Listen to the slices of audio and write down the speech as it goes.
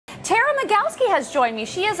Magalski has joined me.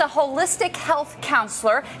 She is a holistic health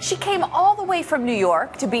counselor. She came all the way from New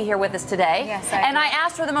York to be here with us today. Yes, I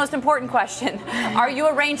asked her the most important question. Are you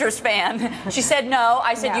a Rangers fan? She said no.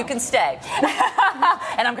 I said, no. You can stay.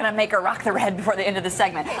 And I'm going to make her rock the red before the end of the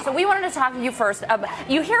segment. So we wanted to talk to you first.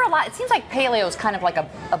 You hear a lot. It seems like paleo is kind of like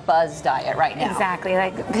a buzz diet right now. Exactly.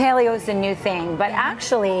 Like paleo is the new thing. But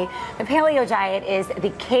actually, the paleo diet is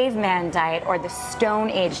the caveman diet or the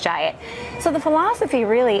Stone Age diet. So the philosophy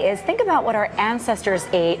really is think about what our ancestors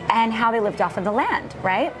ate and how they lived off of the land,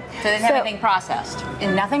 right? So they didn't have anything processed.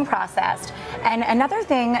 Nothing processed. And another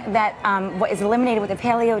thing that what is eliminated with the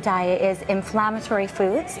paleo diet is inflammatory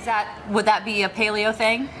foods. Would that be a paleo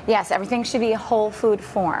thing? Yes, everything should be a whole food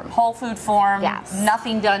form. Whole food form. Yes.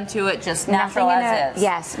 Nothing done to it, just natural as is.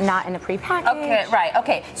 Yes, not in a prepackaged. Okay, right.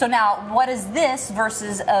 Okay. So now, what is this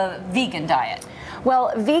versus a vegan diet?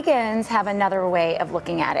 Well, vegans have another way of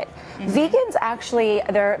looking at it. Vegans actually,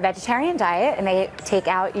 they're a vegetarian diet and they take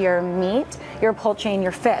out your meat, your poultry, and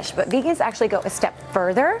your fish. But vegans actually go a step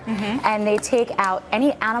further and they take out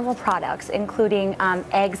any animal products, including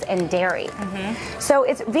eggs and dairy. So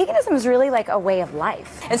veganism is really like a way of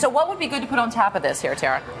life. And so what would be good to put on top of this here,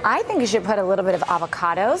 Tara? I think you should put a little bit of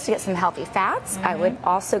avocados to get some healthy fats. I would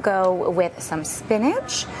also go with some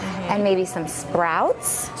spinach and maybe some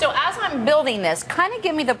sprouts. So as I'm building this, kind of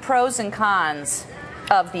give me the pros and cons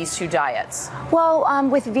of these two diets. Well,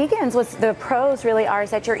 with vegans, what the pros really are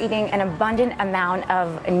is that you're eating an abundant amount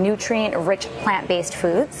of nutrient-rich plant-based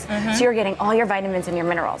foods. So you're getting all your vitamins and your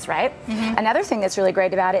minerals, right? Another thing that's really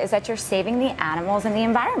great about it is that you're saving the animals and the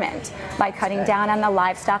environment by cutting down on the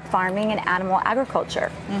livestock farming and animal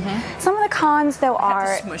agriculture. Some of the cons, though,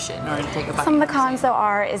 are smush it in order to take a bite. Some of the cons, though,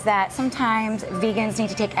 are is that sometimes vegans need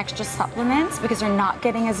to take extra supplements because they're not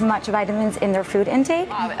getting as much vitamins in their food intake.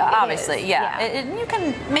 Obviously, yeah. You can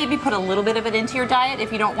maybe put a little bit of it into your diet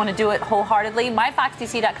if you don't want to do it wholeheartedly.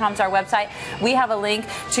 MyFoxDC.com is our website. We have a link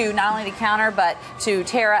to not only the counter but to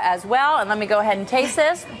Tara as well. And let me go ahead and taste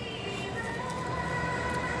this.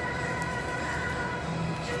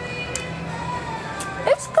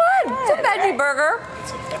 It's good. It's a veggie burger.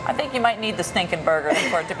 I think you might need the stinking burger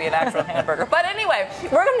for it to be an actual hamburger. But anyway,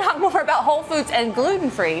 we're going to talk more about whole foods and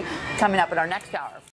gluten-free coming up in our next hour.